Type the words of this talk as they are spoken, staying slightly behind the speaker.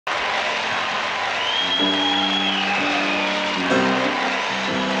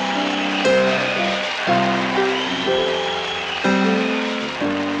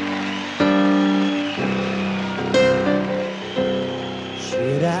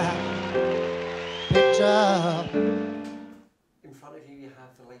picture. In front of you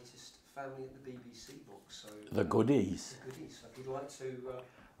have the latest Family at the BBC book. So the goodies. The goodies. So if you'd like to...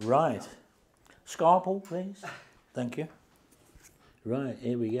 right. Scalpel, please. Thank you. Right,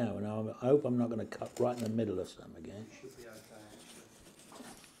 here we go. And I hope I'm not going to cut right in the middle of some again. Should be okay,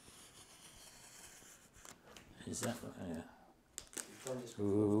 actually. Is that... Yeah. You've done this before.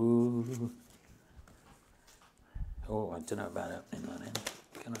 Ooh. Oh, I don't know about opening that in.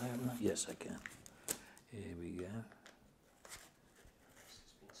 Can I open that? Yes, I can. Here we go.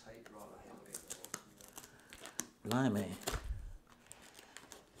 It's been taped rather heavily at the bottom. Blimey.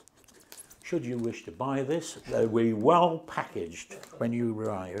 Should you wish to buy this, they'll be well packaged when you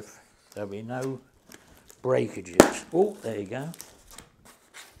arrive. There'll be no breakages. Oh, there you go.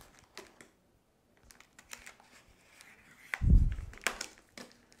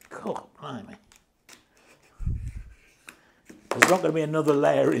 God, blimey. There's not going to be another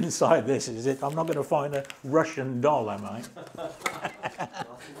layer inside this, is it? I'm not going to find a Russian doll, am I?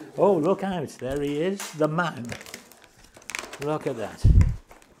 Oh, look out. There he is, the man. Look at that.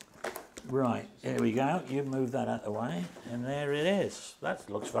 Right, here we go. You move that out of the way, and there it is. That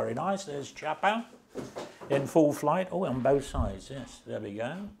looks very nice. There's Chapman in full flight. Oh, on both sides, yes. There we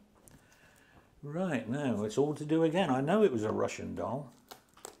go. Right, now it's all to do again. I know it was a Russian doll.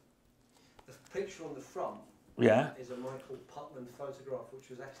 The picture on the front is a Michael Putman photograph, which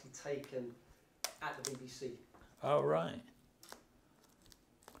was actually taken at the BBC. Oh, right.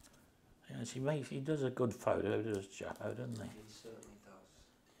 Yes, he does a good photo, does Chapo, doesn't he? He certainly does.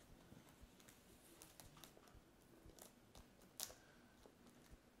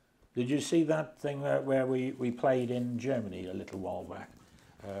 Did you see that thing where we played in Germany a little while back?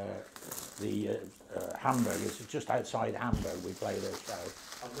 Hamburg, it's just outside Hamburg we played a show.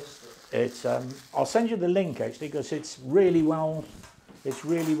 I missed it. It's I'll send you the link actually because it's really well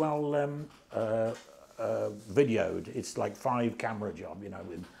videoed. It's like 5 camera job, you know,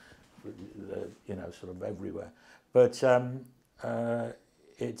 with you know, sort of everywhere. But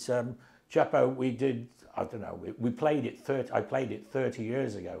it's Chapo, we did, I don't know, we played it I played it 30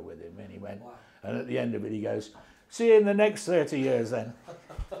 years ago with him, and he went, wow. And at the end of it he goes, see you in the next 30 years then.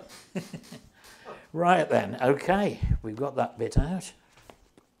 Right then, okay, we've got that bit out.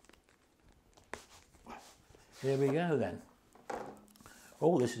 Here we go then.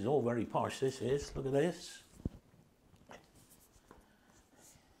 Oh, this is all very posh, this is. Look at this.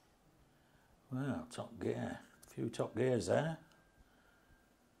 Wow, Top Gear. A few Top Gears there.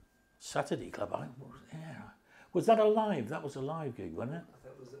 Saturday Club, yeah. Was that a live? That was a live gig, wasn't it? I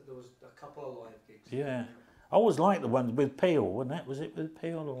think there was a couple of live gigs. Yeah. I always liked the ones with Peel, wasn't it? Was it with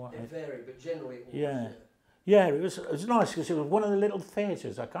Peel or what? It varied, but generally it was. Yeah. Yeah, it was nice because it was one of the little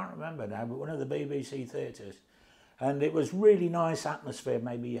theatres, I can't remember now, but one of the BBC theatres. And it was really nice atmosphere,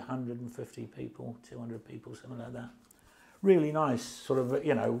 maybe 150 people, 200 people, something like that. Really nice, sort of,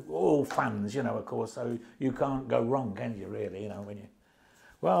 you know, all fans, you know, of course, so you can't go wrong, can you, really, you know, when you...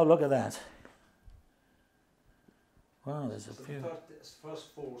 Well, look at that. Wow, there's a few... It's the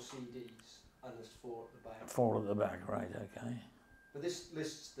first 4 CDs, and there's 4 at the back. 4 at the back, right, okay. But this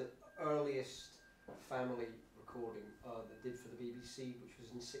lists the earliest family recording that did for the BBC, which was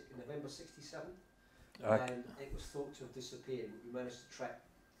in November '67. Okay. And it was thought to have disappeared. We managed to track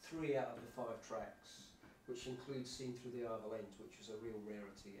 3 out of the 5 tracks, which includes Seen Through the Eye of a Lens, which is a real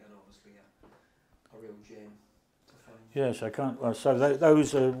rarity and obviously a real gem to find. Yes, I can't. Well, so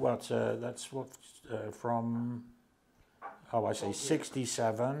those are what? That's what from. Oh, I say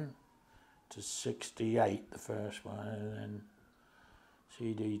 67 to 68, the first one, and then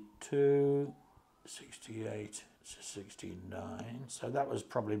CD 2, 68 to 69. So that was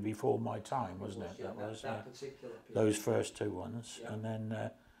probably before my time, wasn't it? Yeah, that was that particular period. those first 2 ones, yeah. And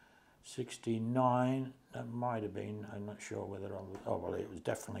then 69. That might have been. I'm not sure whether I was. Oh well, it was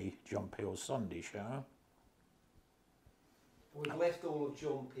definitely John Peel's Sunday show. We've left all of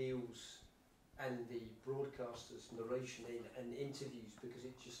John Peel's and the broadcasters' narration in and interviews because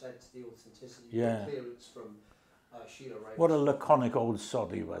it just adds to the authenticity. Yeah. The clearance from Sheila Ray. What a laconic old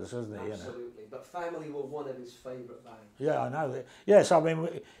sod he was, wasn't he? Absolutely. You know? But Family were one of his favourite bands. Yeah, I know that. Yes, I mean,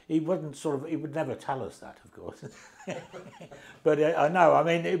 he wouldn't sort of, he would never tell us that, of course. But I know, I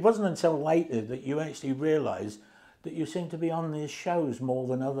mean, it wasn't until later that you actually realised that you seem to be on these shows more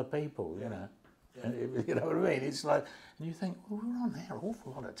than other people, you know. Yeah. And you know what I mean? It's like, and you think, well, we're on there an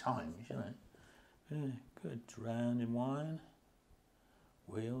awful lot of times, you know. Yeah, good. Drowned in Wine.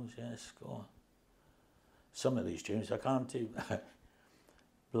 Wheels, yes, go on. Some of these tunes I can't do.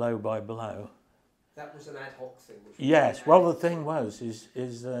 Blow by Blow. That was an ad hoc thing. Yes. Well, the thing was,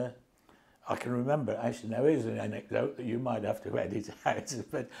 I can remember, actually, now here's an anecdote that you might have to edit out,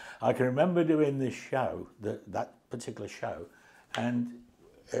 but I can remember doing this show, that particular show, and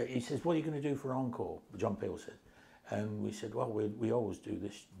he says, what are you going to do for encore? John Peel said. And we said, well, we always do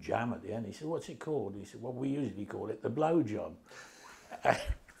this jam at the end. He said, what's it called? He said, well, we usually call it the blow job.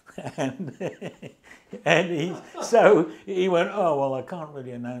 So he went, oh, well, I can't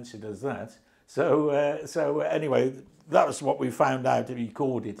really announce it as that. So anyway, that's what we found out. He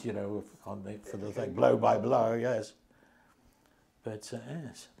called it, you know, for the thing, blow by blow, yes. But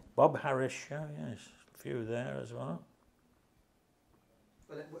yes, Bob Harris show, yes, a few there as well.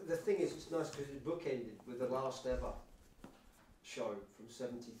 But the thing is, it's nice because it bookended with the last ever show from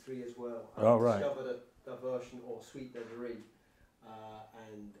 '73 as well. I discovered a version, or Suite d'Avery,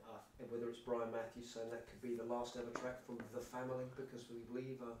 and whether it's Brian Matthews saying that could be the last ever track from The Family, because we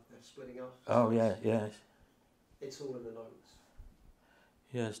believe they're splitting up. Oh, yeah, yes. It's all in the notes.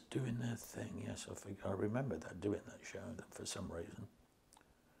 Yes, doing their thing, yes, I remember that, doing that show for some reason.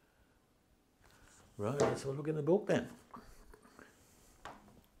 Right, let's have a look in the book then.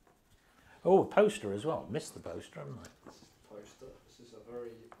 Oh, a poster as well. Missed the poster, haven't I? This is the poster. This is a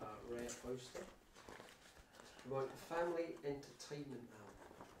very rare poster. To promote the family entertainment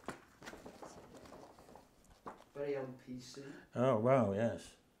album. Very un-PC. Oh, wow,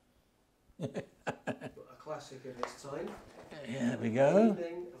 yes. But a classic of its time. Here we go.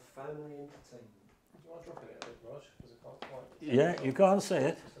 Evening of family entertainment. Do you want to drop it a bit, Rog? Because I can't quite. Yeah, you can't see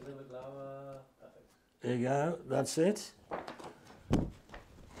it. Just a little bit lower. Perfect. There you go, that's it.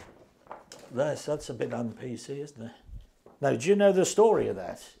 That's a bit un-PC, isn't it? Now, do you know the story of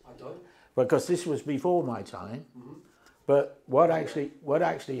that? I don't. Because this was before my time. Mm-hmm. But what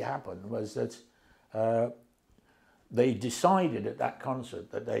actually happened was that they decided at that concert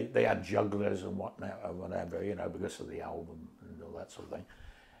that they had jugglers and whatever, you know, because of the album and all that sort of thing.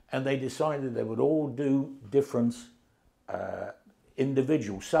 And they decided they would all do different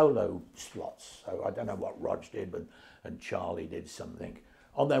individual solo slots. So I don't know what Rog did, and Charlie did something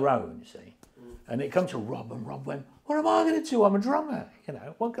on their own, you see. And it come to Rob, and Rob went, what am I going to do? I'm a drummer, you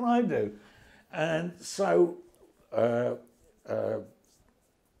know, what can I do? And so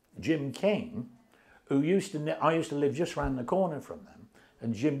Jim King, I used to live just around the corner from them,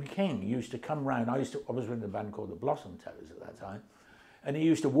 and Jim King used to come round. I was in a band called the Blossom Tellers at that time, and he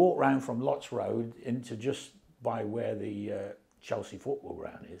used to walk round from Lots Road into just by where the Chelsea football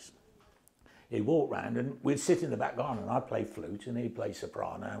ground is. He'd walk round and we'd sit in the back garden, and I'd play flute and he'd play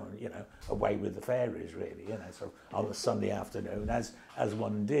soprano, and, you know, away with the fairies, really, you know, so on a Sunday afternoon, as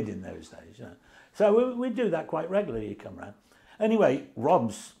one did in those days, you know. So we'd do that quite regularly. He'd come round. Anyway,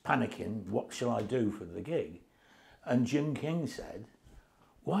 Rob's panicking, what shall I do for the gig? And Jim King said,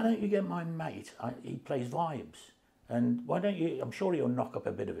 why don't you get my mate, he plays vibes, and why don't you, I'm sure he'll knock up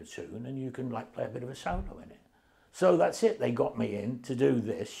a bit of a tune and you can like play a bit of a solo in it. So that's it, they got me in to do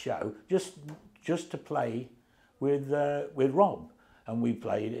this show, just to play with Rob. And we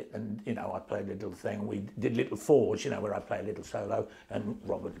played it, and, you know, I played a little thing, we did little fours, you know, where I play a little solo, and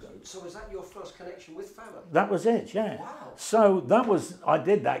Rob would go. So was that your first connection with family? That was it, yeah. Wow. So I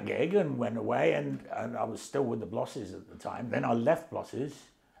did that gig and went away, and I was still with the Blosses at the time. Then I left Blosses,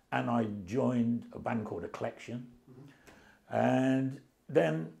 and I joined a band called A Collection. Mm-hmm. And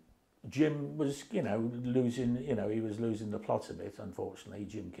then Jim was, you know, he was losing the plot a bit, unfortunately,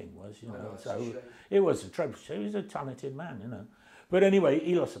 Jim King was, you know. So it was a trouble. He was a talented man, you know. But anyway,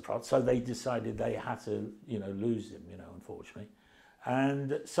 he lost the plot, so they decided they had to, you know, lose him, you know, unfortunately.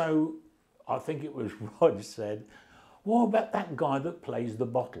 And so I think it was Rod said, what about that guy that plays the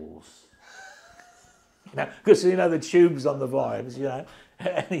bottles? You know, because, you know, the tubes on the vibes, you know.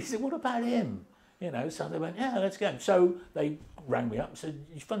 And he said, what about him? You know, so they went, yeah, let's go. So they rang me up and said,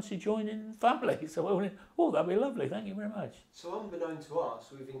 you fancy joining family? So I went, oh, that'd be lovely, thank you very much. So unbeknown to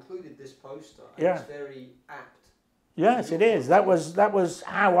us, we've included this poster, and yeah. It's very apt. Yes, it is. That was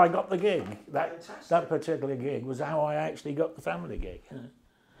how I got the gig. That particular gig was how I actually got the family gig. You know?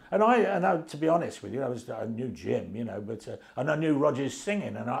 And I, to be honest with you, I knew Jim, you know, and I knew Roger's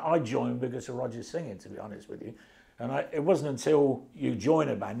singing, and I joined because of Roger's singing, to be honest with you. And it wasn't until you join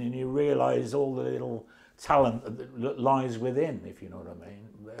a band and you realise all the little talent that lies within, if you know what I mean,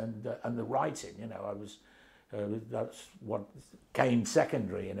 and the writing, you know, that's what came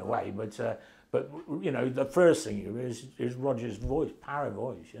secondary in a way, but you know, the first thing is Roger's voice, power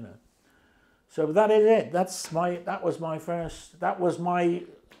voice, you know. So that is it. That was my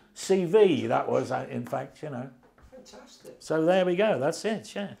CV. That was, in fact, you know. Fantastic. So there we go. That's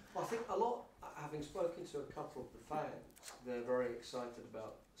it. Yeah. Well, I think a lot. Having spoken to a couple of the fans, they're very excited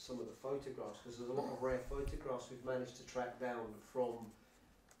about some of the photographs, because there's a lot of rare photographs we've managed to track down from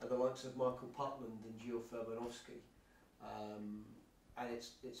the likes of Michael Putland and Gio Fermanovsky, and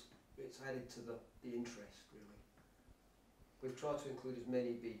it's added to the interest really. We've tried to include as many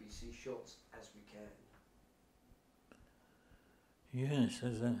BBC shots as we can. Yes,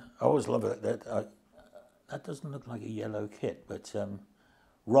 I always love it. That doesn't look like a yellow kit, but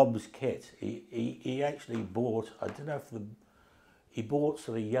Rob's kit. He actually bought. I don't know if he bought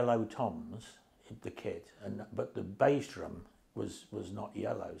sort of yellow toms, the kit, but the bass drum was not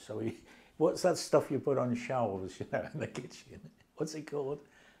yellow. So what's that stuff you put on shelves, you know, in the kitchen? What's it called?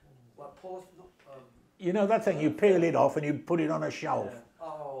 Like Poli, you know that thing, you peel it off and you put it on a shelf. yeah.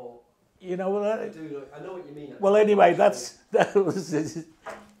 Oh, You know what I that? do. I know what you mean. Well, anyway, that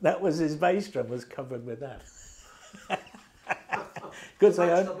was his bass drum was covered with that. Because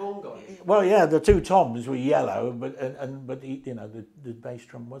well, yeah, the two toms were yellow, but he, you know, the bass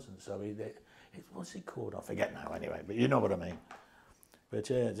drum wasn't. So what's it called? I forget now. Anyway, but you know what I mean. But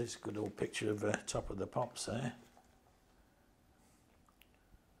yeah, this good old picture of Top of the Pops there.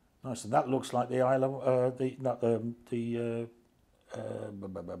 Nice, and that looks like the island.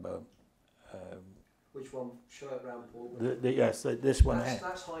 Which one? Show it round, Paul. Yes, this one.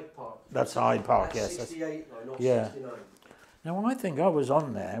 That's Hyde Park. That's Hyde Park. That's Yes. 68 though, not yeah. 69. Now I think I was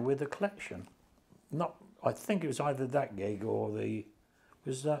on there with a collection. I think it was either that gig or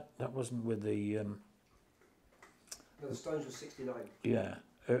that wasn't with the. No, the Stones was 69. Yeah,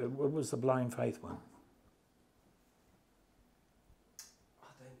 what was the Blind Faith one? I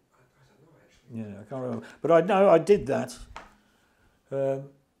don't know actually. Yeah, I can't remember. But I know I did that.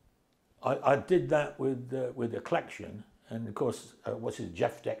 I did that with a collection, and of course, what's his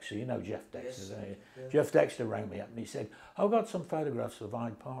Jeff Dexter? You know Jeff Dexter. Yes, yeah. Jeff Dexter rang me up and he said, "I've got some photographs of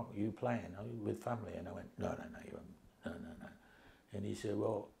Hyde Park. Are you playing with family?" And I went, "No, you haven't. No." And he said,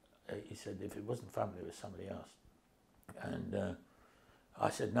 "Well," he said, "if it wasn't family, it was somebody else." And I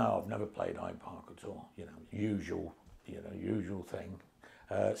said, "No, I've never played Hyde Park at all. You know, usual thing,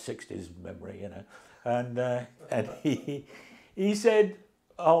 60s memory, you know." And he said,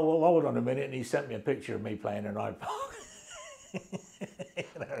 "Oh, well, hold on a minute," and he sent me a picture of me playing in Hyde Park.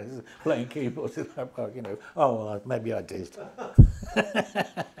 You know, playing keyboards in Hyde Park, you know. Oh, well, maybe I did.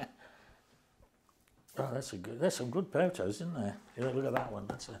 Oh, there's some good photos, isn't there? Yeah, look at that one.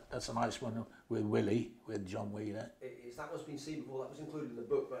 That's a nice one with Willie, with John Wheeler. That was been seen before. That was included in the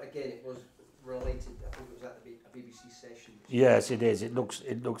book, but again, it was related. I think it was at a BBC session. Yes, it is. It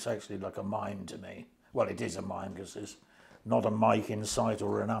looks actually like a mime to me. Well, it is a mime because there's not a mic in sight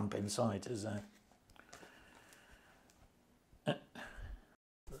or an amp in sight, is there?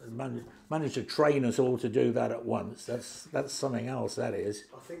 Managed to train us all to do that at once. That's something else, that is.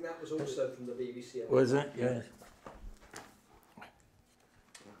 I think that was also from the BBC. Was it? Yes.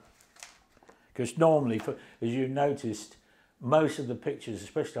 Because normally, as you noticed, most of the pictures,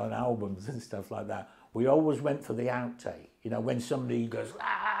 especially on albums and stuff like that, we always went for the outtake. You know, when somebody goes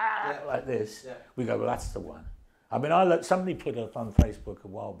like this, we go, "Well, that's the one." I mean, somebody put up on Facebook a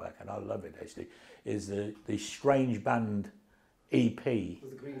while back, and I love it actually. Is the Strange Band EP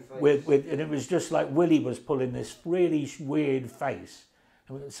with the green face. And it was just like Willie was pulling this really weird face,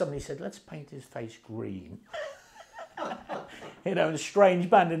 and somebody said, "Let's paint his face green." You know, a Strange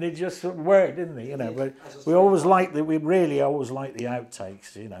Band, and it just sort of worked, didn't it? You know, but we really always like the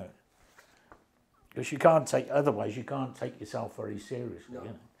outtakes, you know, because otherwise you can't take yourself very seriously. No, you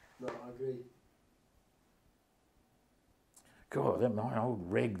know? No, I agree. God, my old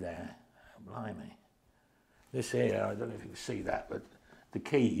rig there, blimey. This here, I don't know if you can see that, but the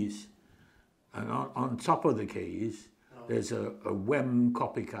keys, and on top of the keys, there's a Wem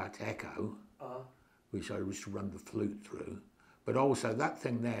Copycat Echo, which I used to run the flute through. But also that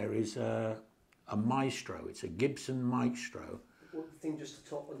thing there is a Maestro. It's a Gibson Maestro. What thing just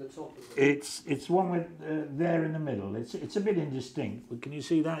on the top of it? It's one with there in the middle. It's a bit indistinct, but can you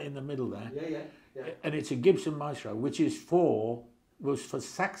see that in the middle there? Yeah. And it's a Gibson Maestro, which was for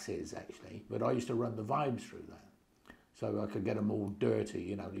saxes actually, but I used to run the vibes through that, so I could get them all dirty,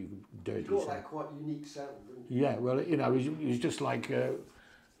 you know, dirty. You got that quite unique sound, didn't you? Yeah, well, you know, it was just like,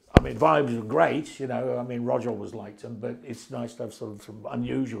 I mean, vibes were great, you know. I mean, Roger always liked them, but it's nice to have sort of some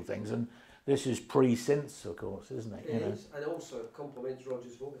unusual things, and this is pre-synths, of course, isn't it? It is, and also complements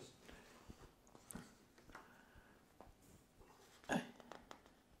Roger's voice.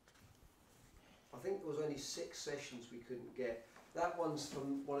 I think there was only 6 sessions we couldn't get. That one's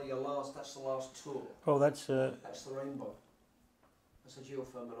from one of your last. That's the last tour. Oh, that's the Rainbow. That's a Gio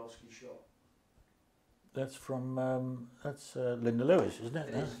Fermanovsky shot. That's from Linda Lewis, isn't it?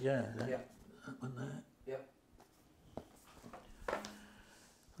 It is. Yeah. Yeah. That one there. Yeah.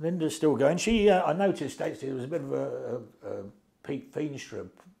 Linda's still going. She, I noticed actually, there was a bit of a Pete Feenstra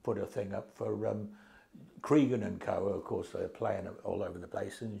put a thing up for Cregan and Co. Of course, they're playing all over the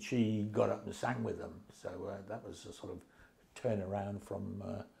place, and she got up and sang with them. So that was a sort of turnaround from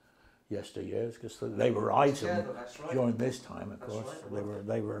yesteryears, because they were an item during this time. Of course,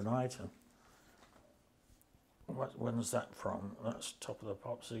 they were an item. When's that from? That's Top of the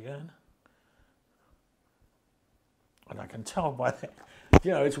Pops again. And I can tell by that,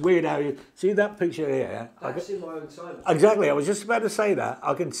 you know, it's weird how you see that picture here. That's in my own time. Exactly, I was just about to say that.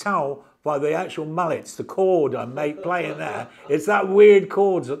 I can tell by the actual mullets, the chord I'm playing there. It's that weird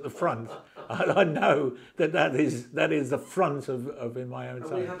chords at the front. I know that is the front of In My Own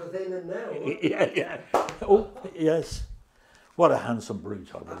Time. And we have a then and now. Right? Yeah. Oh, yes. What a handsome brute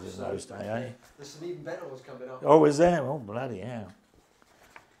I was in those days, eh? There's some even better ones coming up. Oh, was there? Oh, bloody hell.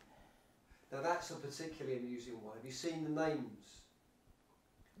 Now that's a particularly amusing one. Have you seen the names?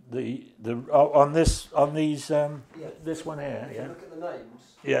 On these this one here, If yeah. you look at the names,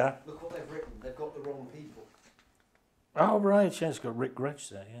 Yeah. look what they've written. They've got the wrong people. Oh right, yeah, it's got Rick Gretsch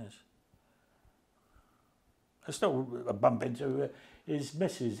there, yes. I still bump into his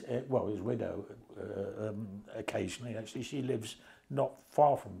missus, well, his widow, occasionally. Actually, she lives not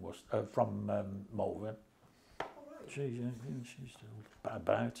far from Malvern. Oh, right. She's still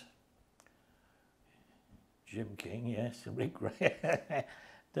about. Jim King, yes, Rick Gretsch.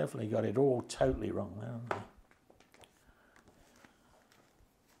 Definitely got it all totally wrong there,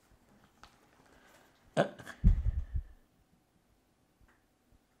 haven't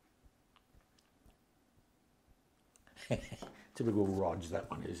they? Typical Rog, that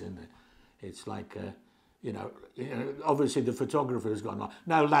one is, isn't it? It's like, you know, obviously the photographer's gone,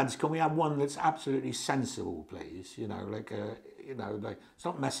 no, lads, can we have one that's absolutely sensible, please? You know, like, you know, like, it's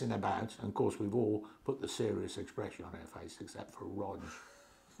not messing about. And of course, we've all put the serious expression on our face, except for Rog.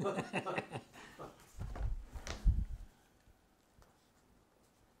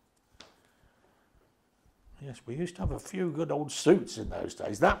 Yes, we used to have a few good old suits in those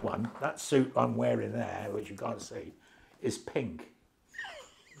days. That one, that suit I'm wearing there, which you can't see, is pink.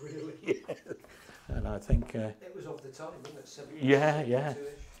 Really? Yeah. And I think... it was of the time, wasn't it? 70, yeah, 72-ish.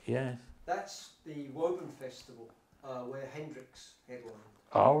 yeah. That's the Woburn Festival, where Hendrix headlined.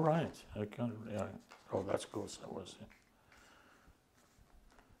 Oh, right. Okay. Yeah. Oh, that's of course that was it.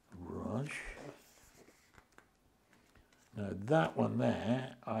 Rush. Now, that one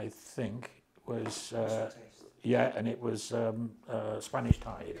there, I think, was... yeah, and it was Spanish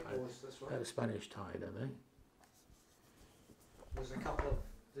Tide. It was, that's right. Spanish Tide, I think. There's a couple of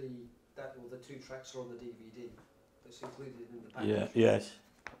the two tracks are on the DVD that's included in the package. Yeah, yes.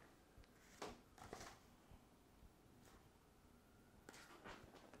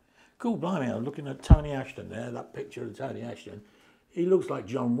 Cool, blimey, I'm looking at Tony Ashton there, that picture of Tony Ashton. He looks like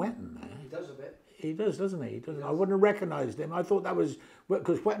John Wetton there. He does a bit. He does, doesn't he? He does. I wouldn't have recognised him. I thought that was,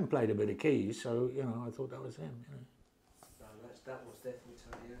 because Wetton played a bit of keys, so, you know, I thought that was him. You know. No, that was definitely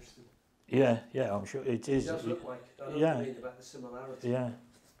Tony Ashton. Yeah, yeah, I'm sure it is. It does look like, I know yeah. what you mean about the similarity. Yeah.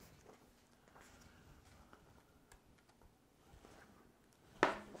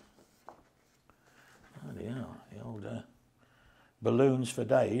 Bloody hell, the old balloons for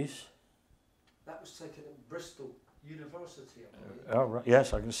days. That was taken at Bristol University, I believe. Oh, right.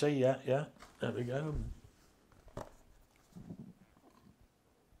 Yes, I can see, yeah. There we go.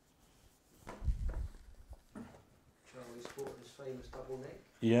 Charlie sported his famous double neck.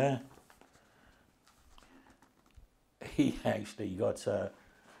 Yeah. He actually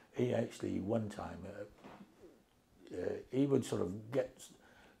one time, he would sort of get,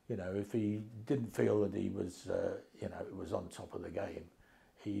 you know, if he didn't feel that he was, you know, it was on top of the game,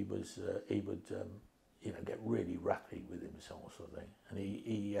 he would, you know, get really rappy with himself, sort of thing. And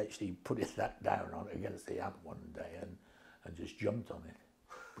he actually put that down on against the amp one day and just jumped on it,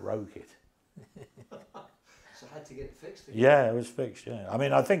 broke it. So I had to get it fixed again. Yeah, it was fixed, yeah. I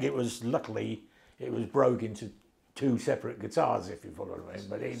mean, I think it was, luckily, it was broke into two separate guitars, if you follow what I mean,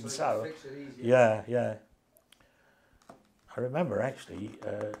 but even so, fix it easier. yeah. I remember actually,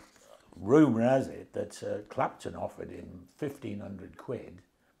 rumour has it that Clapton offered him 1,500 quid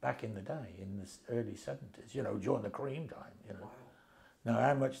back in the day, in the early 70s, you know, during the Cream time, you know. Wow. Now,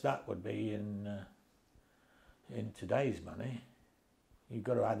 how much that would be in today's money, you've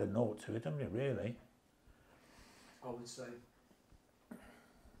got to add a naught to it, haven't you, really? I would say.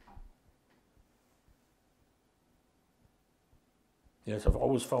 Yes, I've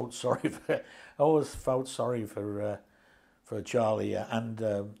always felt sorry for Charlie and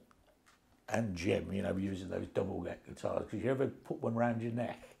Jim, you know, using those double neck guitars, because you ever put one round your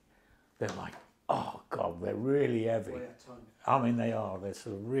neck, they're like, oh God, they're really heavy. Way out of time. I mean, they are. They're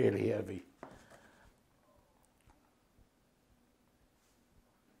sort of really heavy.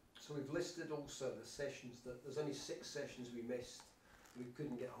 So we've listed also the sessions that there's only 6 sessions we missed, we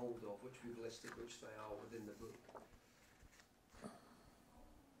couldn't get hold of, which we've listed, which they are within the book.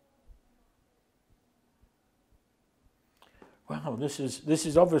 Wow, this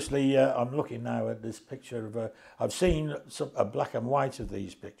is obviously. I'm looking now at this picture of. I've seen a black and white of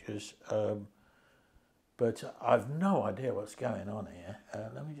these pictures, but I've no idea what's going on here.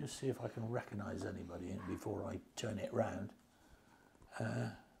 Let me just see if I can recognise anybody before I turn it round.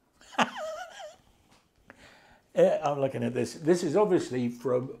 I'm looking at this. This is obviously it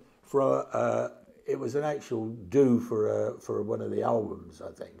was an actual do for one of the albums,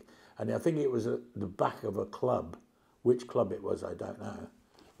 I think, and I think it was at the back of a club. Which club it was, I don't know.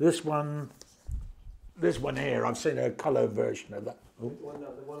 This one here, I've seen a colour version of that. The one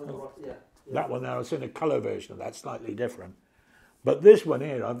on the right, yeah. That one there, I've seen a colour version of that, slightly different. But this one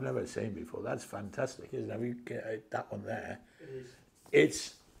here, I've never seen before. That's fantastic, isn't it? We get that one there. It is.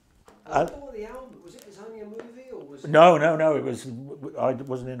 It's. I thought the album was it only a movie or was it? No. It was. I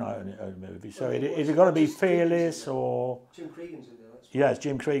wasn't in a movie, so Well, it had got to be Fearless or. Jim Cregan's in there. That's Yeah, it's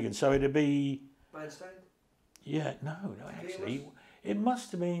Jim Cregan. So it'd be. Bandstand. Yeah, no, actually, it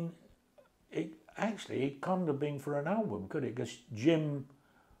must have been. It couldn't have been for an album, could it? Because Jim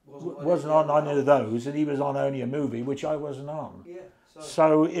wasn't on any of those, and he was on only a movie, which I wasn't on. Yeah.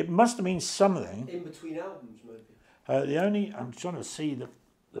 So it must have been something. In between albums, maybe. I'm trying to see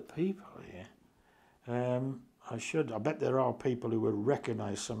the people here. I bet there are people who would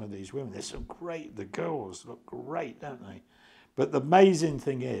recognise some of these women. They're so great. The girls look great, don't they? But the amazing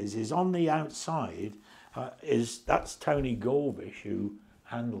thing is on the outside. That's Tony Gorbish, who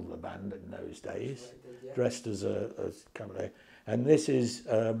handled the band in those days, dressed as a kind of, and this is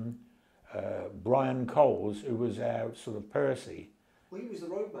Brian Coles, who was our sort of Percy. Well, he was the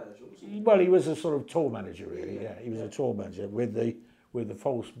road manager, wasn't he? Well, he was a sort of tour manager, really. Yeah, he was a tour manager with the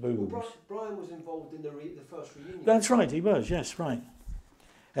false boobs. Well, Brian was involved in the first reunion. That's right, he was. Yes, right.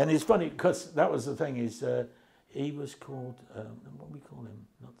 And it's funny because that was the thing is he was called what we call him?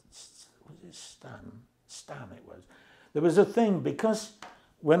 Not was it Stan? Stan it was. There was a thing because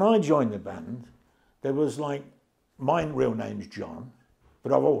when I joined the band, there was like my real name's John,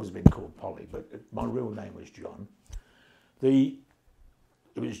 but I've always been called Poli. But my real name was John. It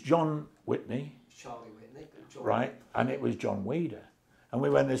was John Whitney, Charlie Whitney, John right, and it was John Weeder. And we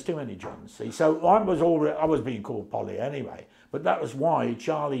went, there's too many Johns. See, so I was being called Poli anyway, but that was why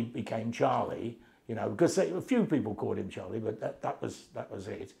Charlie became Charlie. You know, because a few people called him Charlie, but that was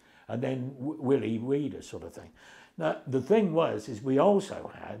it. And then Willie Weeder sort of thing. Now, the thing is we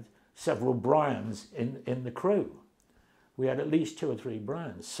also had several Brians in the crew. We had at least 2 or 3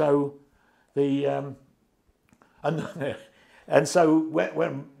 Brians. So and so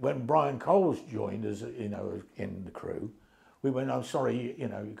when Brian Coles joined us, you know, in the crew, we went, I'm sorry, you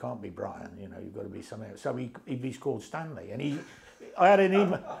know, you can't be Brian, you know, you've got to be something else. So he's called Stanley, and I had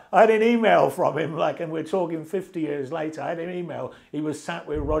an email from him, like, and we're talking 50 years later. I had an email. He was sat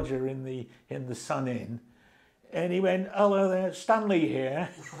with Roger in the Sun Inn, and he went, "Hello there, Stanley here."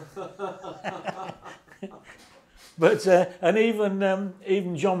 But and even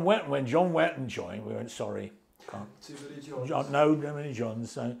John Wetton, when John Wetton joined, we went, "Sorry, can't." Too many Johns. No many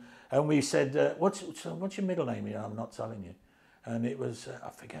Johns. So, and we said, "What's your middle name?" "Yeah, I'm not telling you." And it was I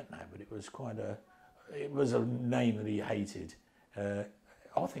forget now, but it was it was a name that he hated. I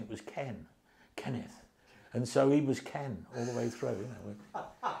think it was Kenneth, and so he was Ken all the way through. You know,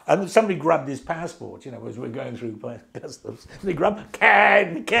 and somebody grabbed his passport. You know, as we're going through customs, and they grabbed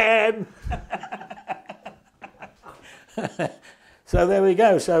Ken. So there we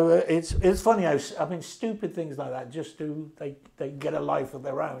go. So it's funny how stupid things like that just they get a life of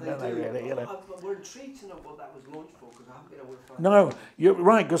their own, don't they? Really, you know. We're intrigued to know what that was launched for because I haven't been able to find. No, you're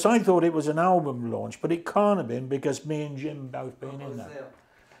right, because I thought it was an album launch, but it can't have been because me and Jim both been in there.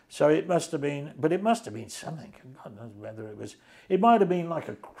 So it must have been, but it must have been something. God knows whether it was. It might have been like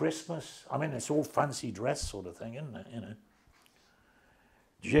a Christmas. I mean, it's all fancy dress sort of thing, isn't it? You know.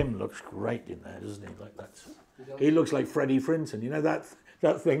 Jim looks great in there, doesn't he? Like that. He looks like Freddie Frinton. You know that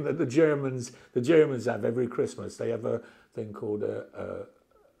thing that the Germans have every Christmas. They have a thing called a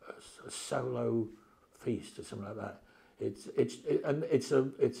solo feast or something like that. It's a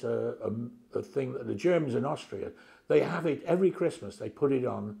thing that the Germans in Austria, they have it every Christmas. They put it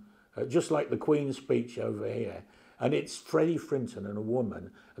on, just like the Queen's speech over here, and it's Freddie Frinton and a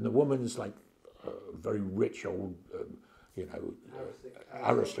woman, and the woman's like a very rich old,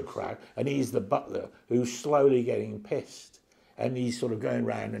 aristocrat, and he's the butler who's slowly getting pissed, and he's sort of going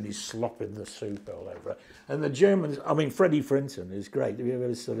round and he's slopping the soup all over it. And the Germans, I mean, Freddie Frinton is great. Have you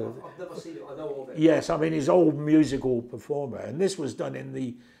ever sort of... I've never seen it, I know of it. Yes, I mean, he's old musical performer, and this was done in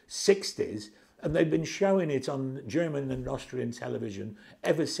the 60s, and they've been showing it on German and Austrian television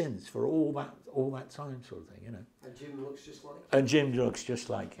ever since, for all that time, sort of thing, you know. And Jim looks just like him. And Jim looks just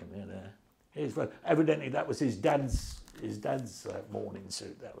like him, you know. Evidently, that was his dad's morning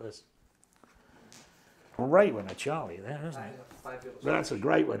suit. That was great winner, Charlie. There, isn't it? Fabulous. That's a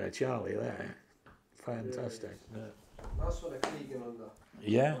great winner, Charlie. There, fantastic. Really nice one of Keegan on the.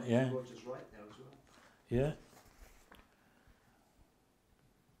 Yeah. Roger's right now as well. Yeah.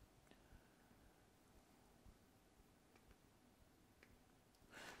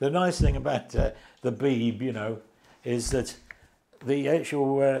 The nice thing about the Beeb, you know, is that the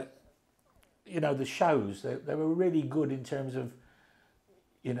actual, you know, the shows, they were really good in terms of,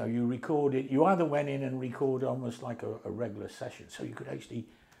 you know, you record it, you either went in and recorded almost like a regular session, so you could actually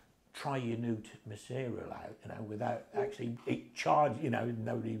try your new material out, you know, without actually charge, you know,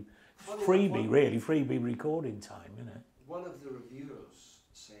 nobody, freebie recording time, you know. One of the reviewers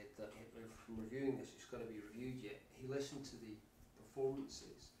said that from reviewing this, it's going to be reviewed yet, he listened to the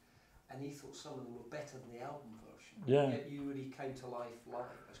performances and he thought some of them were better than the album version. Yeah. Yet you really came to life live.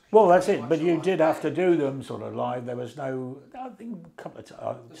 Well, that's it, but you did have to do them sort of live. There was no, I think a couple of times we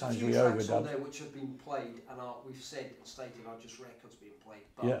overdubbed. There's a few tracks on overdubbed. there which have been played and we've said and stated are just records being played,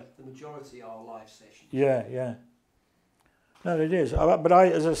 but Yeah. the majority are live sessions. Yeah. No, it is. But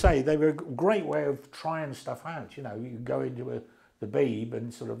as I say, they were a great way of trying stuff out. You know, you go into the Beeb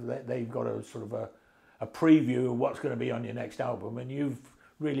and sort of they've got a sort of a preview of what's going to be on your next album, and you've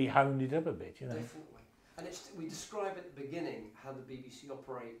really honed it up a bit. You know. Definitely. And we describe at the beginning how the BBC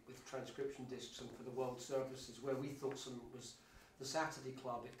operate with transcription discs and for the World Services, where we thought some was the Saturday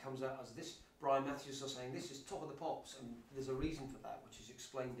Club. It comes out as this. Brian Matthews was saying this is Top of the Pops, and there's a reason for that, which is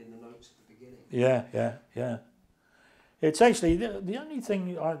explained in the notes at the beginning. Yeah. It's actually the only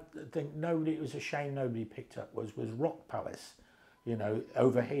thing I think it was a shame nobody picked up was Rock Palace. You know,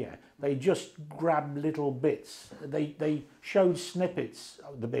 over here they just grabbed little bits. They showed snippets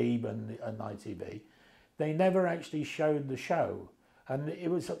of the Beeb and ITV. They never actually showed the show, and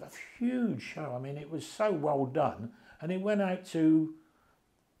it was a huge show. I mean, it was so well done, and it went out to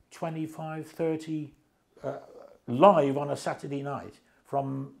 25, 30 live on a Saturday night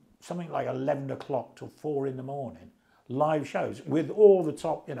from something like 11 o'clock till 4 in the morning. Live shows with all the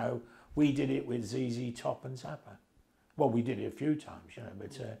top, you know, we did it with ZZ Top and Zappa. Well, we did it a few times, you know,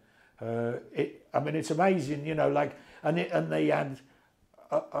 but I mean, it's amazing, you know, like, and they had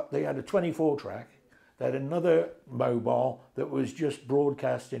a 24 track. They had another mobile that was just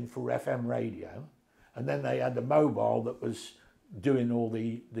broadcasting for FM radio, and then they had the mobile that was doing all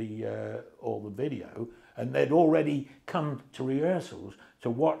the video, and they'd already come to rehearsals to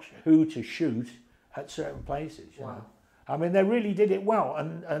watch who to shoot at certain places. You know? I mean, they really did it well,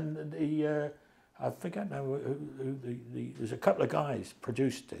 and the I forget now who there's a couple of guys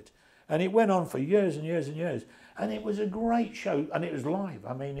produced it, and it went on for years and years and years, and it was a great show, and it was live.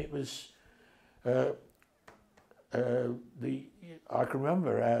 I mean, it was. I can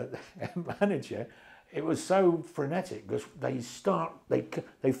remember our manager. It was so frenetic because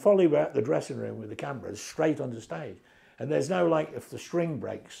they follow you out the dressing room with the cameras straight onto stage, and there's no like if the string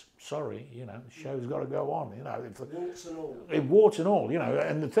breaks, sorry, you know, the show's got to go on, you know. Warts and all, you know.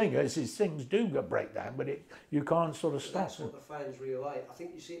 And the thing is things do break down, but you can't sort of stop. That's what the fans really like. I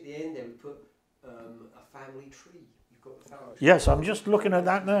think you see at the end there we put a family tree. You've got the family tree. Yes, I'm just looking at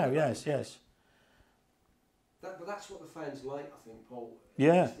that now. Yes. But that's what the fans like, I think, Paul.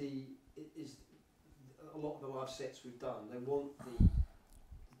 Yeah. Is a lot of the live sets we've done. They want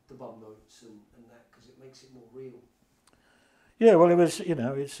the bum notes and that because it makes it more real. Yeah, well, it was, you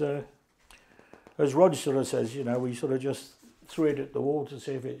know, it's as Rod sort of says, you know, we sort of just threw it at the wall to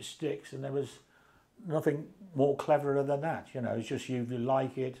see if it sticks, and there was nothing more cleverer than that. You know, it's just you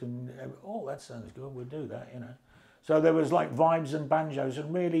like it, and oh, that sounds good, we'll do that. You know, so there was like vibes and banjos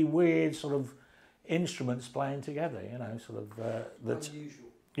and really weird sort of instruments playing together, you know, sort of unusual.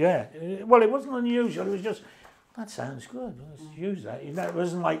 Yeah, well, it wasn't unusual. It was just that sounds good. Let's use that. You know, it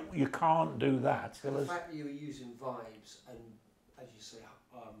wasn't like you can't do that. The fact that you were using vibes and, as you say,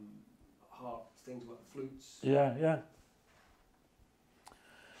 hard things like flutes. Yeah.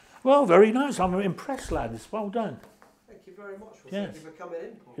 Well, very nice. I'm impressed, lads. Well done. Thank you very much. Yes. Thank you for coming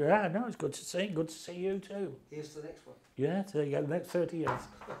in, Paul. Yeah, no, it's good to see. Good to see you too. Here's the next one. Yeah, there you go. Next 30 years.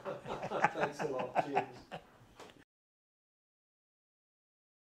 Thanks a lot. Cheers.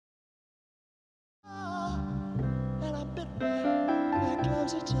 And I bit my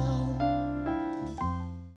gloves are torn.